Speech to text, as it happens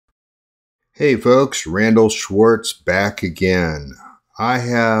Hey folks, Randal Schwartz back again. I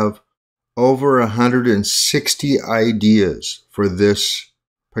have over 160 ideas for this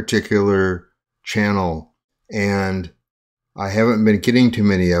particular channel, and I haven't been getting too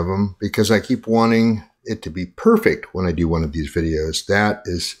many of them because I keep wanting it to be perfect when I do one of these videos. That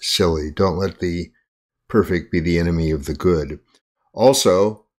is silly. Don't let the perfect be the enemy of the good.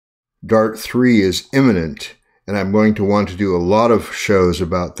 Also, Dart 3 is imminent, and I'm going to want to do a lot of shows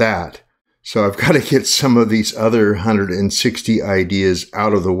about that. So I've got to get some of these other 160 ideas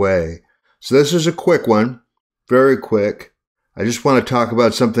out of the way. So this is a quick one, very quick. I just want to talk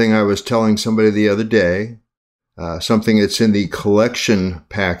about something I was telling somebody the other day, something that's in the collection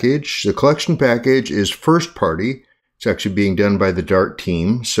package. The collection package is first party. It's actually being done by the Dart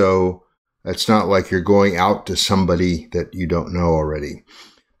team, so it's not like you're going out to somebody that you don't know already.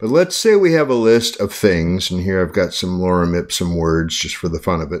 But let's say we have a list of things, and here I've got some lorem ipsum words just for the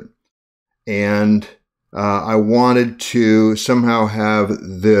fun of it. And I wanted to somehow have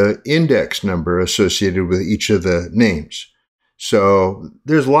the index number associated with each of the names. So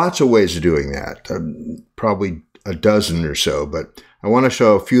there's lots of ways of doing that, probably a dozen or so, but I want to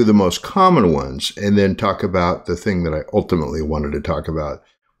show a few of the most common ones and then talk about the thing that I ultimately wanted to talk about,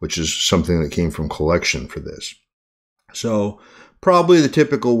 which is something that came from collection for this. So probably the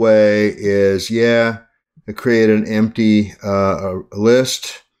typical way is, create an empty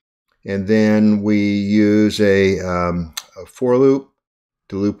list. And then we use a for loop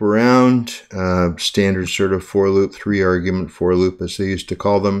to loop around, standard sort of for loop, 3-argument for loop as they used to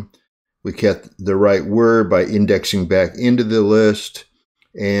call them. We get the right word by indexing back into the list,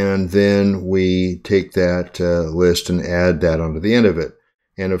 and then we take that list and add that onto the end of it.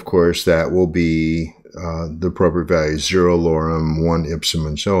 And of course that will be the appropriate value, 0 lorem, 1 ipsum,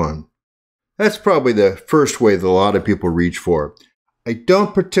 and so on. That's probably the first way that a lot of people reach for. I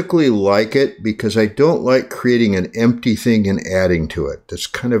don't particularly like it because I don't like creating an empty thing and adding to it. That's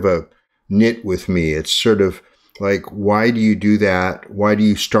kind of a nit with me. It's sort of like, why do you do that? Why do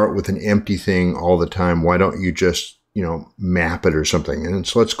you start with an empty thing all the time? Why don't you just, map it or something? And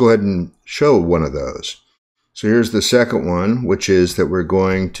so let's go ahead and show one of those. So here's the second one, which is that we're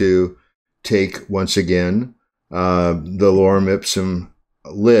going to take, once again, the lorem ipsum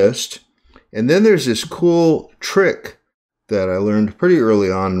list. And then there's this cool trick that I learned pretty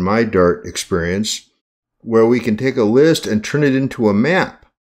early on in my Dart experience, where we can take a list and turn it into a map.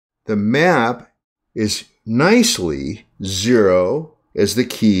 The map is nicely 0 as the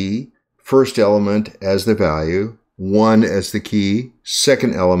key, first element as the value, 1 as the key,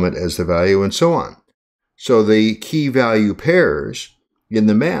 second element as the value, and so on. So the key value pairs in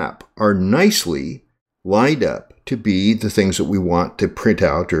the map are nicely lined up to be the things that we want to print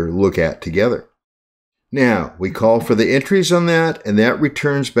out or look at together. Now, we call for the entries on that, and that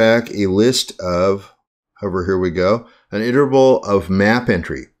returns back a list of, here we go, an iterable of map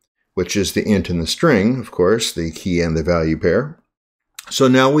entry, which is the int and the string, of course, the key and the value pair. So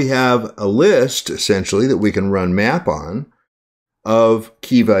now we have a list, essentially, that we can run map on of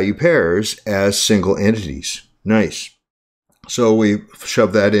key value pairs as single entities. Nice. So we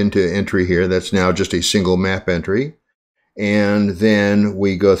shove that into entry here. That's now just a single map entry. And then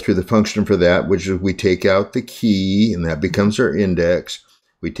we go through the function for that, which is we take out the key, and that becomes our index.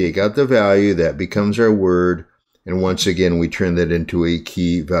 We take out the value, that becomes our word. And once again, we turn that into a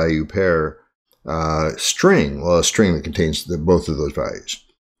key value pair string, well, a string that contains both of those values.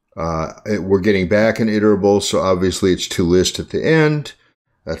 We're getting back an iterable, so obviously it's to list at the end.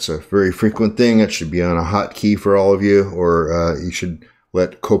 That's a very frequent thing. That should be on a hotkey for all of you, or you should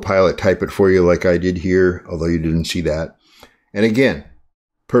let Copilot type it for you like I did here, although you didn't see that. And again,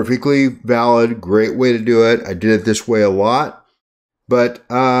 perfectly valid, great way to do it. I did it this way a lot. But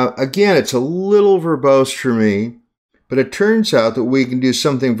again, it's a little verbose for me. But it turns out that we can do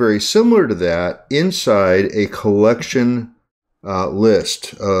something very similar to that inside a collection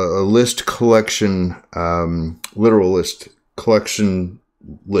list, a list collection, literal list collection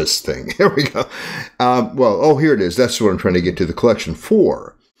list thing. Here we go. Here it is. That's what I'm trying to get to, the collection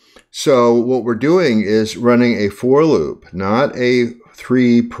for. So what we're doing is running a for loop, not a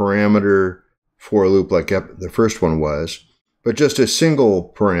 3-parameter for loop like the first one was, but just a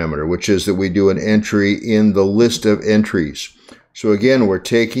single parameter, which is that we do an entry in the list of entries. So again, we're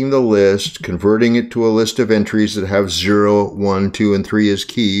taking the list, converting it to a list of entries that have 0, 1, 2, and 3 as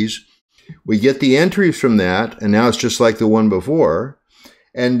keys. We get the entries from that, and now it's just like the one before.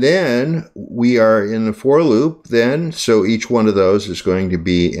 And then we are in the for loop then, so each one of those is going to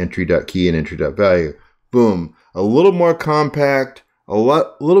be entry.key and entry.value. Boom. A little more compact, a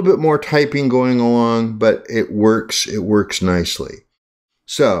little bit more typing going along, but it works nicely.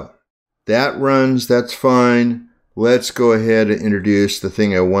 So That runs, that's fine. Let's go ahead and introduce the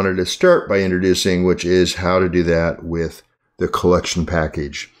thing I wanted to start by introducing, which is how to do that with the collection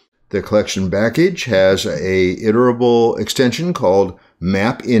package. The collection package has a iterable extension called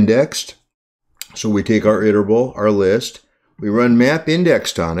mapIndexed. So we take our iterable, our list, we run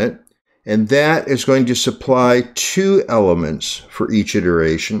mapIndexed on it, and that is going to supply 2 elements for each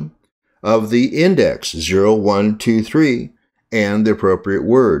iteration of the index 0, 1, 2, 3, and the appropriate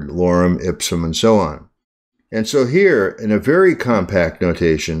word, lorem, ipsum, and so on. And so here, in a very compact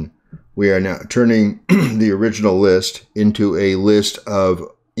notation, we are now turning the original list into a list of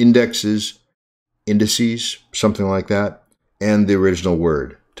indexes, indices, something like that, and the original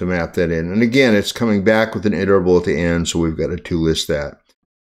word to map that in. And again, it's coming back with an iterable at the end, so we've got to to-list that.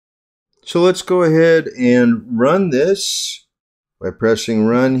 So let's go ahead and run this by pressing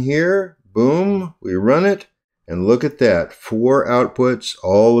run here. Boom, we run it, and look at that. 4 outputs,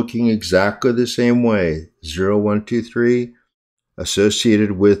 all looking exactly the same way. 0, 1, 2, 3,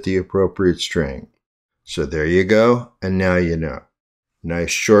 associated with the appropriate string. So there you go, and now you know.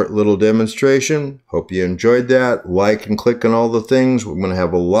 Nice short little demonstration. Hope you enjoyed that. Like and click on all the things. We're going to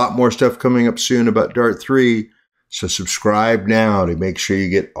have a lot more stuff coming up soon about Dart 3. So subscribe now to make sure you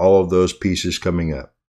get all of those pieces coming up.